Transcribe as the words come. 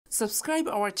Subscribe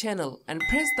our channel and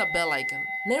press the bell icon.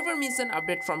 Never miss an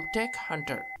update from Tech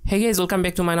Hunter. Hey guys, welcome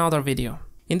back to my another video.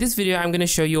 In this video, I'm gonna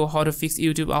show you how to fix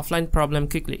YouTube offline problem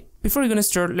quickly. Before we're gonna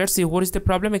start, let's see what is the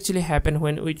problem actually happen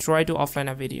when we try to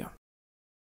offline a video.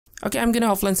 Okay, I'm gonna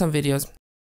offline some videos.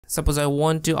 Suppose I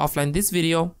want to offline this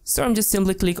video, so I'm just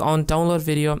simply click on download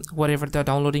video, whatever the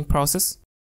downloading process.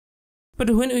 But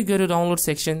when we go to download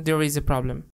section, there is a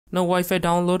problem. No Wi-Fi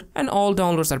download and all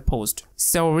downloads are paused.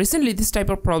 So recently this type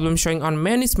of problem showing on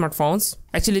many smartphones.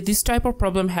 Actually this type of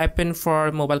problem happened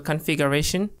for mobile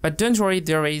configuration, but don't worry,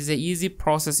 there is an easy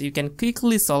process you can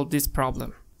quickly solve this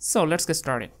problem. So let's get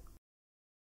started.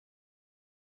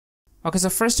 Okay, so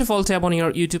first of all tap on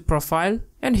your YouTube profile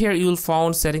and here you will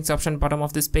find settings option bottom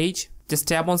of this page. Just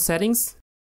tap on settings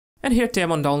and here tap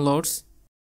on downloads.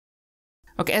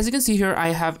 Okay, as you can see here I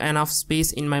have enough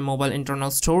space in my mobile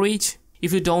internal storage.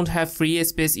 If you don't have free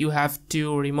space, you have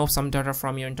to remove some data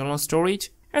from your internal storage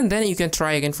and then you can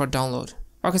try again for download.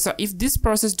 Okay, so if this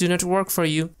process do not work for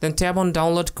you, then tap on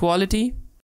download quality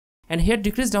and here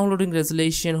decrease downloading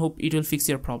resolution. Hope it will fix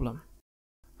your problem.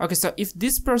 Okay, so if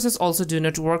this process also do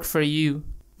not work for you,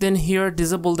 then here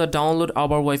disable the download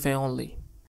over Wi-Fi only.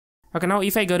 Okay, now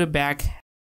if I go to back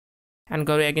and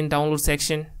go to again download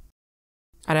section,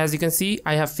 and as you can see,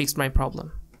 I have fixed my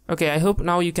problem. Okay, I hope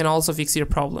now you can also fix your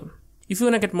problem. If you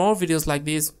wanna get more videos like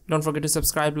this, don't forget to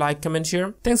subscribe, like, comment,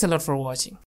 share. Thanks a lot for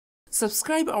watching.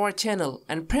 Subscribe our channel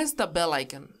and press the bell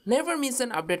icon. Never miss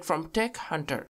an update from Tech Hunter.